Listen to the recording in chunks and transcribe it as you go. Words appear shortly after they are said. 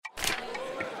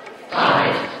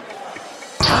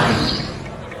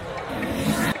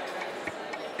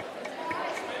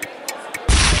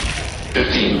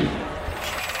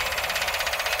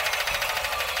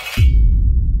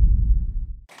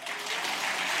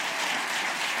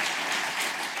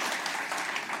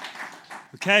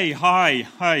Okay,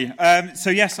 hi.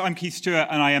 So yes, I'm Keith Stuart,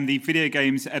 and I am the video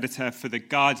games editor for The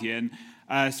Guardian,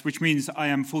 which means I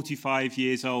am 45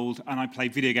 years old and I play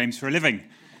video games for a living.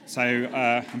 So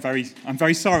I'm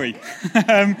very sorry.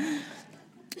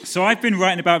 So I've been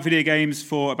writing about video games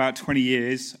for about 20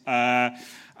 years,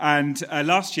 and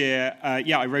last year,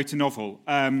 I wrote a novel.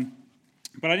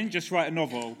 But I didn't just write a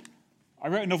novel; I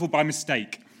wrote a novel by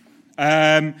mistake.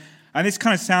 And this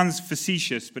kind of sounds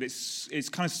facetious, but it's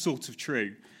kind of sort of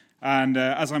true. And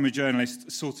as I'm a journalist,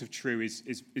 sort of true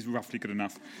is roughly good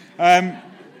enough.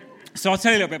 So I'll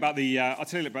tell you a little bit about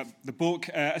the book.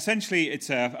 Essentially, it's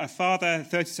a father,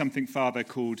 30-something father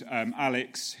called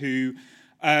Alex, who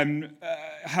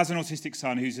has an autistic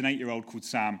son who's an 8-year-old called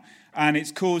Sam. And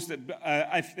it's caused that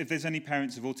if there's any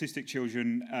parents of autistic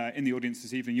children in the audience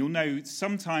this evening, you'll know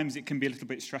sometimes it can be a little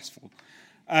bit stressful.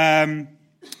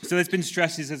 So there's been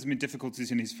stresses, there's been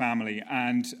difficulties in his family,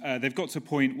 and they've got to a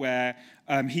point where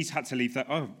he's had to leave that.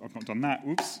 Oh, I've not done that.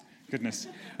 Oops, goodness.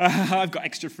 I've got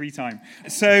extra free time.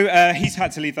 So he's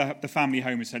had to leave the family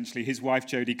home, essentially. His wife,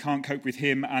 Jodie, can't cope with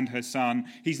him and her son.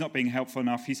 He's not being helpful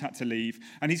enough. He's had to leave.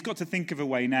 And he's got to think of a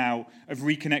way now of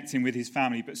reconnecting with his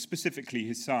family, but specifically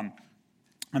his son.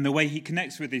 And the way he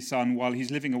connects with his son while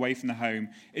he's living away from the home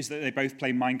is that they both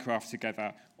play Minecraft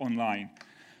together online.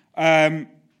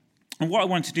 And what I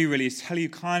want to do really is tell you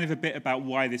kind of a bit about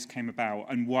why this came about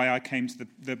and why I came to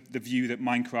the view that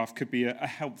Minecraft could be a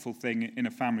helpful thing in a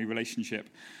family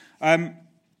relationship.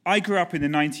 I grew up in the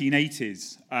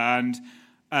 1980s, and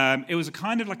it was a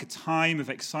kind of like a time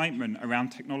of excitement around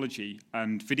technology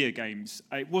and video games.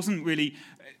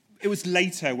 It was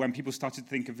later when people started to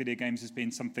think of video games as being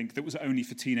something that was only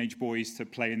for teenage boys to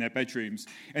play in their bedrooms.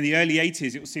 In the early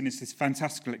 80s, it was seen as this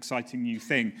fantastical, exciting new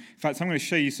thing. In fact, I'm going to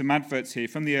show you some adverts here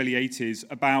from the early 80s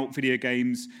about video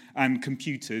games and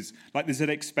computers, like the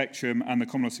ZX Spectrum and the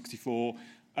Commodore 64,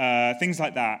 things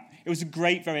like that. It was a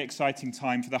great, very exciting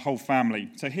time for the whole family.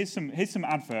 So here's some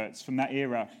adverts from that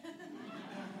era.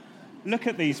 Look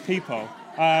at these people.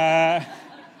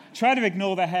 Try to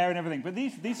ignore their hair and everything, but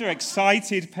these are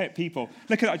excited people.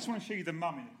 Look at I just want to show you the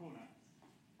mum in the corner.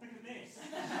 Look at this.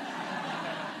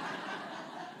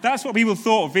 That's what people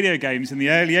thought of video games in the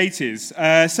early 80s.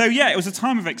 It was a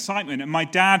time of excitement, and my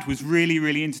dad was really,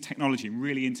 really into technology,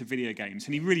 really into video games,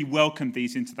 and he really welcomed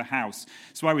these into the house.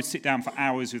 So I would sit down for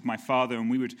hours with my father, and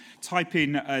we would type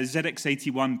in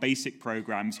ZX81 basic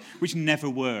programs, which never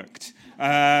worked.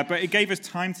 But it gave us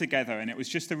time together, and it was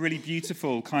just a really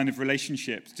beautiful kind of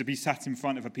relationship to be sat in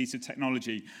front of a piece of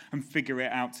technology and figure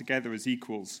it out together as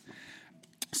equals.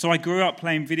 So I grew up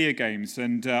playing video games,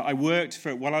 and while I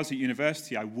was at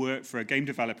university, I worked for a game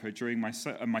developer during my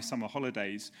summer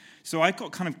holidays. So I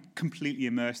got kind of completely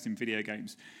immersed in video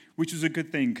games, which was a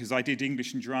good thing because I did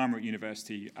English and drama at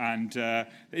university, and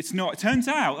it turns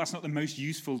out that's not the most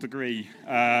useful degree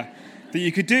that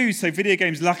you could do. So video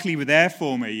games, luckily, were there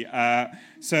for me.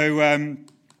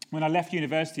 When I left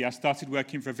university, I started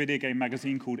working for a video game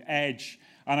magazine called Edge.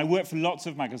 And I worked for lots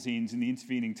of magazines in the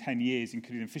intervening 10 years,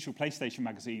 including an official PlayStation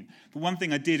magazine. But one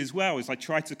thing I did as well is I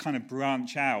tried to kind of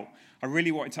branch out. I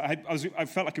really wanted to. I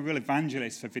felt like a real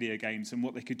evangelist for video games and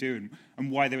what they could do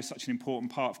and why they were such an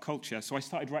important part of culture. So I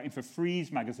started writing for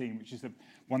Freeze magazine, which is a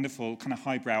wonderful kind of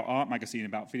highbrow art magazine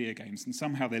about video games. And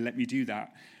somehow they let me do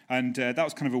that. And that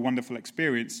was kind of a wonderful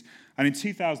experience. And in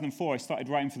 2004, I started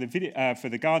writing for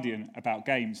The Guardian about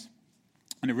games.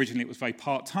 And originally it was very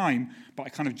part-time, but I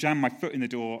kind of jammed my foot in the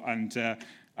door,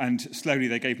 and slowly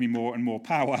they gave me more and more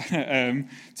power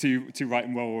to write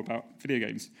more about video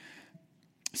games.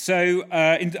 So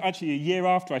actually a year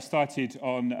after I started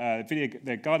on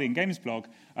the Guardian Games blog,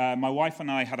 my wife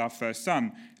and I had our first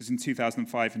son. It was in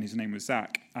 2005, and his name was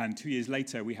Zach. And 2 years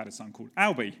later, we had a son called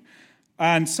Albie.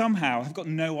 And somehow, I've got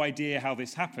no idea how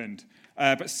this happened,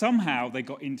 but somehow they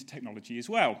got into technology as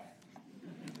well.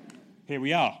 Here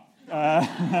we are.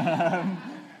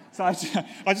 So I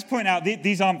just point out,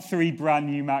 these aren't 3 brand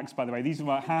new Macs, by the way. These are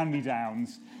my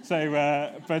hand-me-downs. So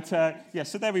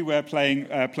there we were playing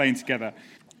together.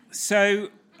 So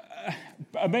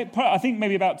I think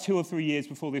maybe about 2 or 3 years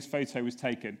before this photo was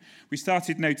taken, we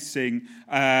started noticing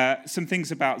some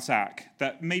things about Zach,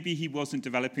 that maybe he wasn't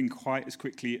developing quite as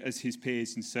quickly as his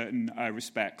peers in certain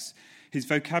respects. His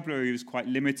vocabulary was quite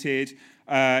limited.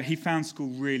 He found school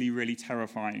really, really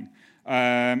terrifying.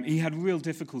 He had real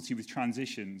difficulty with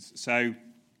transitions. So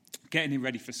getting him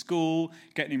ready for school,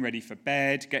 getting him ready for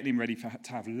bed, getting him ready to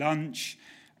have lunch,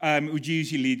 it would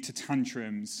usually lead to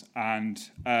tantrums and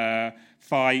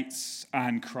fights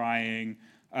and crying.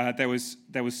 There was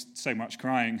so much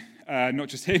crying, not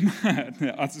just him,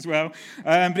 us as well.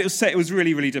 But it was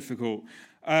really, really difficult.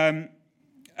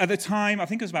 at the time, I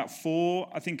think I was about 4.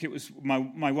 I think it was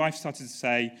my wife started to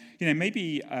say,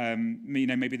 maybe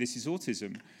this is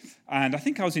autism. And I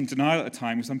think I was in denial at the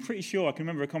time because I'm pretty sure I can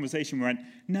remember a conversation where I went,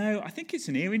 no, I think it's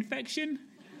an ear infection.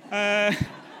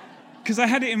 Because I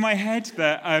had it in my head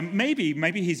that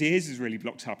maybe his ears is really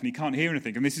blocked up and he can't hear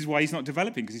anything. And this is why he's not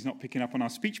developing, because he's not picking up on our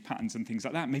speech patterns and things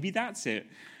like that. Maybe that's it.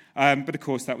 But of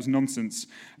course, that was nonsense.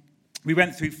 We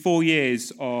went through 4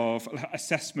 years of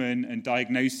assessment and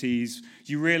diagnoses.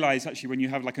 You realise, actually, when you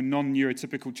have like a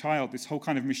non-neurotypical child, this whole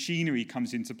kind of machinery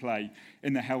comes into play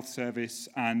in the health service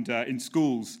and in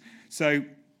schools. So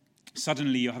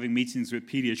suddenly you're having meetings with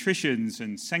paediatricians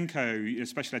and SENCO,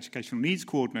 special educational needs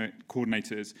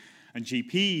coordinators, and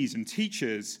GPs and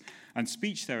teachers and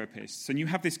speech therapists. And you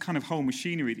have this kind of whole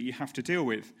machinery that you have to deal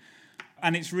with.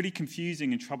 And it's really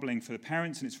confusing and troubling for the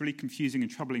parents, and it's really confusing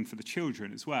and troubling for the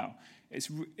children as well. It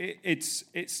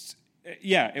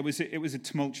was a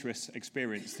tumultuous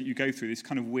experience that you go through, this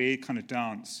kind of weird kind of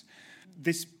dance.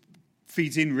 This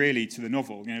feeds in really to the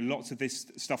novel. Lots of this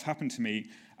stuff happened to me,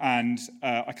 and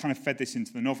I kind of fed this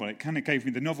into the novel.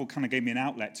 The novel kind of gave me an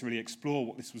outlet to really explore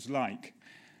what this was like.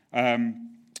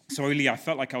 So really, I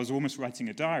felt like I was almost writing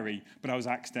a diary, but I was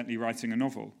accidentally writing a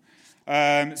novel.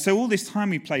 So all this time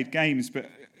we played games, but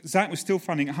Zach was still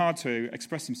finding it hard to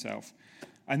express himself.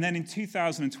 And then in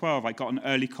 2012, I got an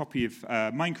early copy of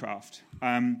Minecraft.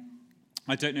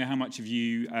 I don't know how much of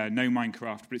you know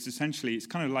Minecraft, but it's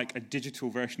kind of like a digital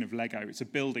version of Lego. It's a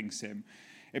building sim.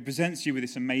 It presents you with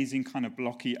this amazing kind of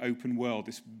blocky open world,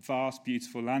 this vast,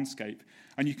 beautiful landscape.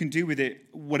 And you can do with it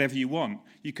whatever you want.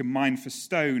 You can mine for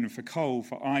stone, for coal,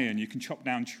 for iron. You can chop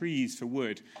down trees for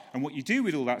wood. And what you do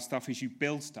with all that stuff is you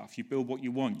build stuff. You build what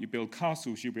you want. You build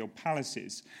castles. You build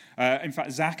palaces. In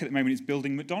fact, Zach at the moment is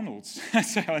building McDonald's.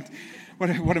 So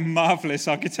what a marvellous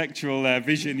architectural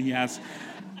vision he has.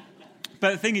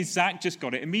 But the thing is, Zach just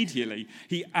got it immediately.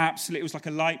 It was like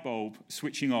a light bulb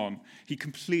switching on. He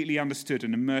completely understood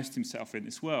and immersed himself in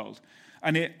this world.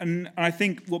 And I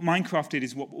think what Minecraft did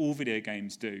is what all video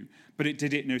games do, but it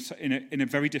did it in a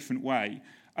very different way.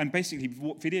 And basically,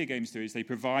 what video games do is they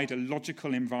provide a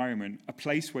logical environment, a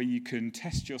place where you can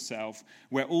test yourself,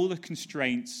 where all the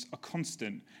constraints are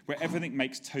constant, where everything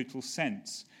makes total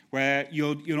sense, where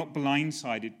you're not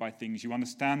blindsided by things. You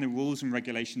understand the rules and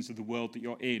regulations of the world that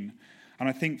you're in. And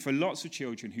I think for lots of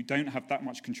children who don't have that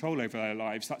much control over their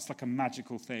lives, that's like a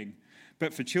magical thing.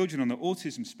 But for children on the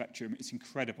autism spectrum, it's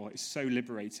incredible. It's so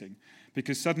liberating.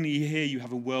 Because suddenly you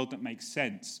have a world that makes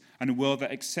sense and a world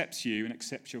that accepts you and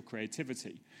accepts your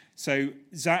creativity. So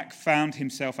Zach found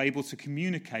himself able to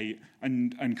communicate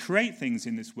and create things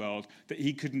in this world that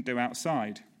he couldn't do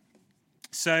outside.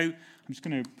 So I'm just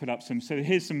going to put up some. So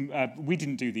here's some. We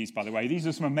didn't do these, by the way. These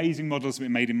are some amazing models that we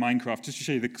made in Minecraft, just to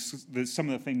show you some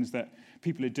of the things that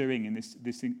people are doing in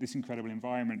this incredible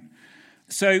environment.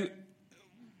 So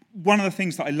one of the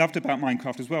things that I loved about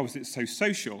Minecraft as well was it's so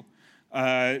social.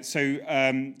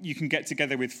 You can get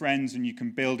together with friends and you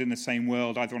can build in the same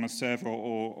world, either on a server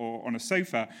or on a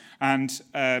sofa. And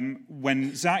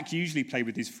when Zach usually played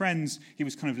with his friends, he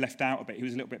was kind of left out a bit. He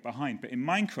was a little bit behind. But in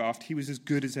Minecraft, he was as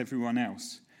good as everyone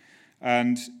else.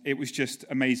 And it was just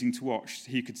amazing to watch.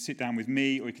 He could sit down with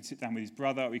me, or he could sit down with his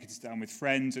brother, or he could sit down with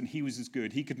friends, and he was as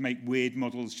good. He could make weird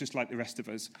models just like the rest of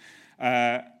us.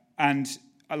 And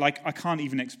I can't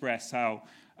even express how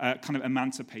kind of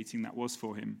emancipating that was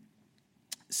for him.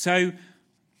 So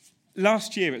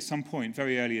last year, at some point,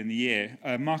 very early in the year,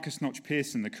 Marcus Notch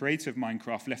Pearson, the creator of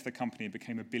Minecraft, left the company and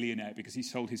became a billionaire because he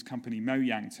sold his company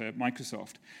Mojang to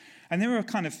Microsoft. And there were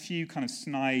a few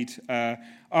snide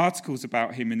articles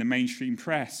about him in the mainstream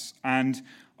press. And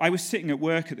I was sitting at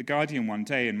work at The Guardian one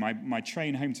day, and my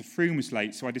train home to Frome was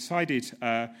late, so I decided,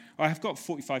 I have got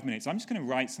 45 minutes. I'm just going to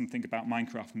write something about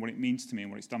Minecraft and what it means to me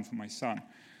and what it's done for my son.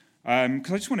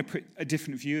 Because I just want to put a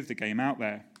different view of the game out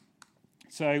there.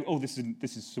 So, this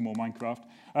is some more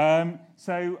Minecraft.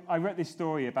 So I wrote this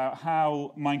story about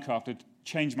how Minecraft had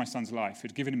changed my son's life,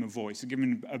 had given him a voice, had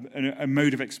given him a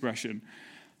mode of expression.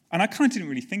 And I kind of didn't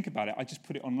really think about it. I just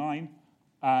put it online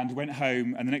and went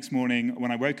home. And the next morning, when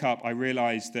I woke up, I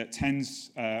realized that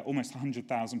almost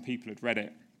 100,000 people had read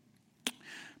it.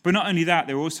 But not only that,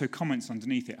 there were also comments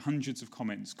underneath it, hundreds of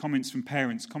comments from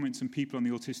parents, comments from people on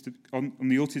the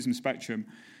autism spectrum.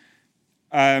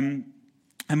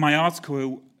 And my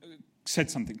article said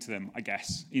something to them, I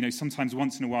guess. Sometimes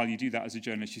once in a while you do that as a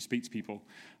journalist, you speak to people.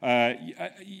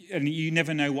 And you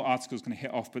never know what article is going to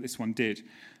hit off, but this one did.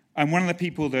 And one of the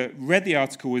people that read the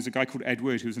article was a guy called Ed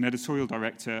Wood, who was an editorial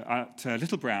director at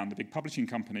Little Brown, the big publishing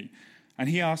company. And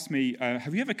he asked me,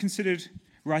 have you ever considered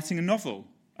writing a novel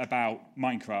about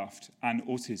Minecraft and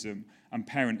autism and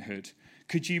parenthood?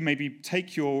 could you maybe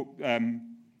take your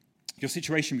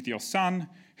situation with your son,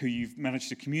 who you've managed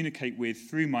to communicate with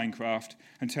through Minecraft,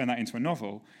 and turn that into a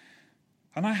novel?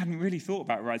 And I hadn't really thought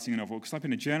about writing a novel because I've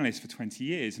been a journalist for 20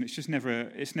 years, and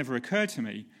it's never occurred to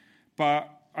me. But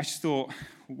I just thought,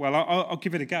 well, I'll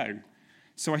give it a go.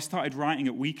 So I started writing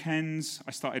at weekends.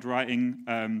 I started writing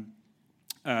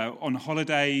on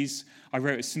holidays. I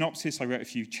wrote a synopsis. I wrote a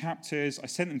few chapters. I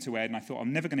sent them to Ed, and I thought,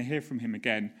 I'm never going to hear from him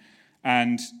again.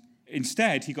 And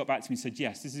instead, he got back to me and said,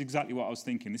 yes, this is exactly what I was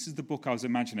thinking. This is the book I was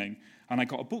imagining. And I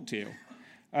got a book deal.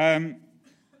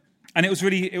 And it was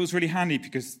really handy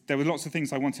because there were lots of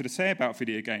things I wanted to say about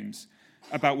video games,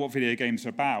 about what video games are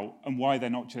about, and why they're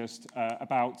not just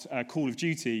about Call of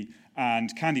Duty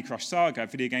and Candy Crush Saga.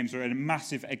 Video games are a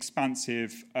massive,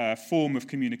 expansive form of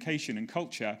communication and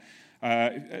culture,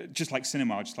 just like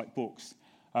cinema, just like books.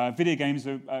 Video games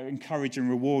encourage and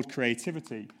reward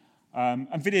creativity.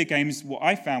 And video games, what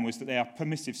I found was that they are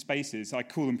permissive spaces. I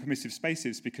call them permissive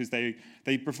spaces because they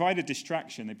provide a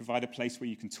distraction. They provide a place where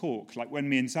you can talk. Like when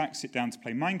me and Zach sit down to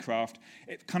play Minecraft,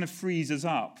 it kind of frees us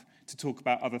up to talk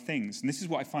about other things. And this is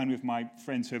what I find with my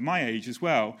friends who are my age as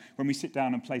well. When we sit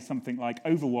down and play something like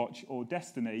Overwatch or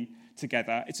Destiny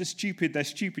together, they're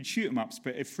stupid shoot-'em-ups,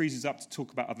 but it frees us up to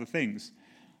talk about other things.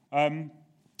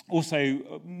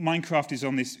 Also, Minecraft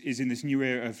is in this new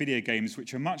era of video games,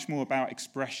 which are much more about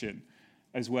expression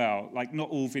as well. Like, not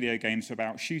all video games are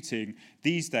about shooting.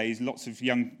 These days, lots of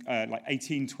young,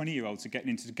 18, 20-year-olds are getting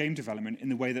into game development in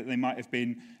the way that they might have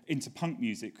been into punk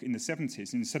music in the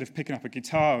 70s. Instead of picking up a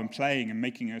guitar and playing and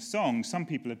making a song, some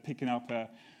people are picking up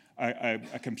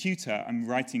a computer and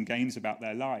writing games about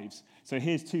their lives. So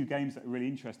here's two games that are really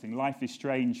interesting, Life is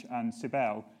Strange and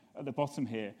Sibel at the bottom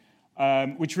here.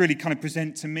 Which really kind of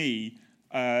present to me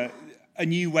a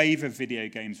new wave of video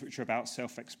games which are about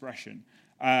self-expression.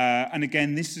 And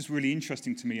again, this is really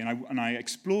interesting to me, and I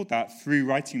explored that through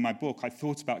writing my book. I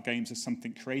thought about games as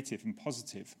something creative and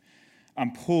positive,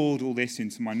 and poured all this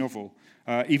into my novel,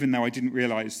 even though I didn't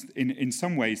realise in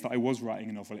some ways that I was writing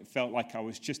a novel. It felt like I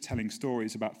was just telling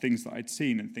stories about things that I'd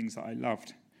seen and things that I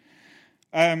loved.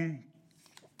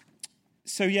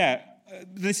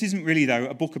 This isn't really, though,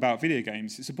 a book about video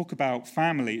games. It's a book about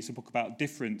family. It's a book about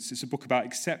difference. It's a book about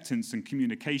acceptance and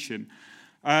communication.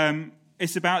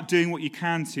 It's about doing what you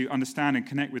can to understand and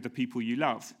connect with the people you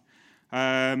love.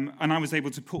 And I was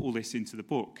able to put all this into the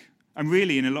book. And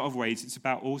really, in a lot of ways, it's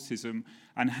about autism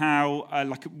and how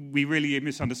we really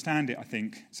misunderstand it, I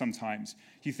think, sometimes.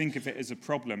 You think of it as a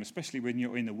problem, especially when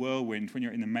you're in the whirlwind, when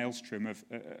you're in the maelstrom of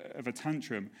a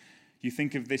tantrum. You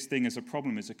think of this thing as a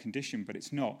problem, as a condition, but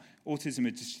it's not.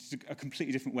 Autism is just a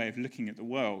completely different way of looking at the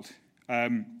world.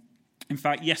 In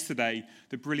fact, yesterday,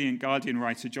 the brilliant Guardian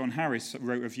writer John Harris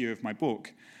wrote a review of my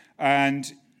book,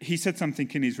 and he said something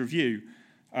in his review,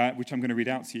 which I'm going to read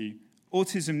out to you.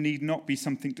 Autism need not be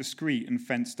something discreet and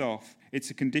fenced off. It's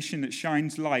a condition that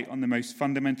shines light on the most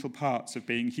fundamental parts of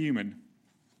being human.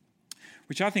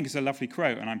 Which I think is a lovely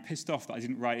quote, and I'm pissed off that I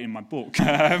didn't write it in my book.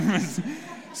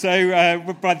 So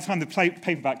by the time the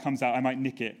paperback comes out, I might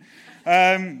nick it.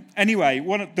 Anyway,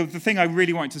 the thing I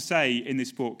really wanted to say in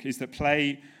this book is that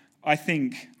play, I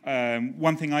think,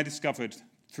 one thing I discovered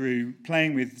through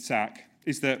playing with Zach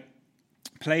is that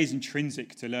play is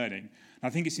intrinsic to learning. I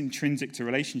think it's intrinsic to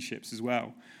relationships as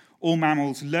well. All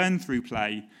mammals learn through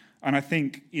play, and I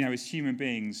think, as human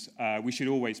beings, we should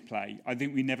always play. I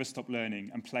think we never stop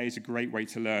learning, and play is a great way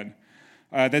to learn.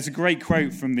 There's a great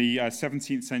quote from the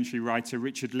 17th century writer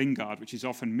Richard Lingard, which is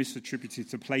often misattributed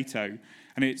to Plato,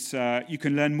 and it's, you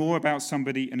can learn more about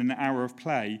somebody in an hour of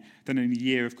play than in a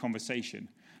year of conversation.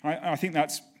 I think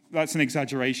that's an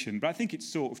exaggeration, but I think it's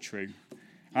sort of true.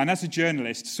 And as a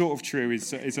journalist, sort of true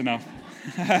is enough.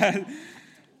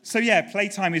 So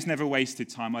playtime is never wasted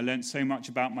time. I learned so much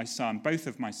about my son, both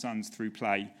of my sons, through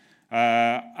play.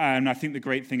 And I think the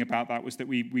great thing about that was that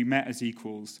we met as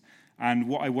equals. And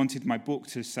what I wanted my book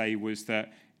to say was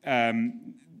that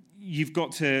you've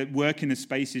got to work in the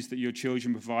spaces that your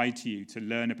children provide to you to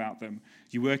learn about them.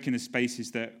 You work in the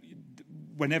spaces that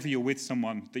whenever you're with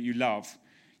someone that you love,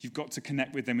 you've got to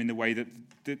connect with them in the way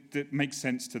that makes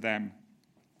sense to them.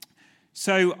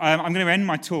 So I'm going to end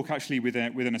my talk actually with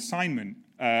an assignment,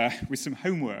 with some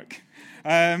homework.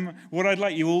 What I'd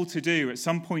like you all to do at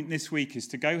some point this week is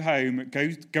to go home,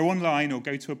 go online or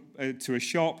go to a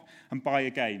shop and buy a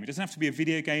game. It doesn't have to be a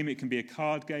video game. It can be a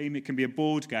card game. It can be a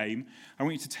board game. I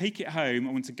want you to take it home.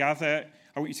 I want you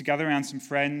to gather around some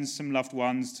friends, some loved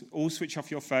ones, all switch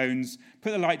off your phones,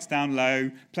 put the lights down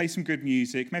low, play some good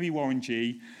music, maybe Warren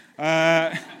G,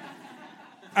 and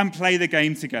play the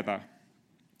game together.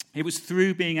 It was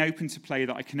through being open to play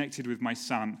that I connected with my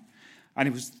son. And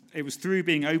it was through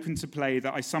being open to play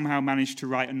that I somehow managed to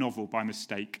write a novel by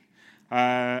mistake.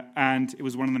 And it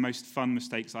was one of the most fun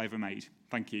mistakes I ever made.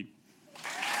 Thank you.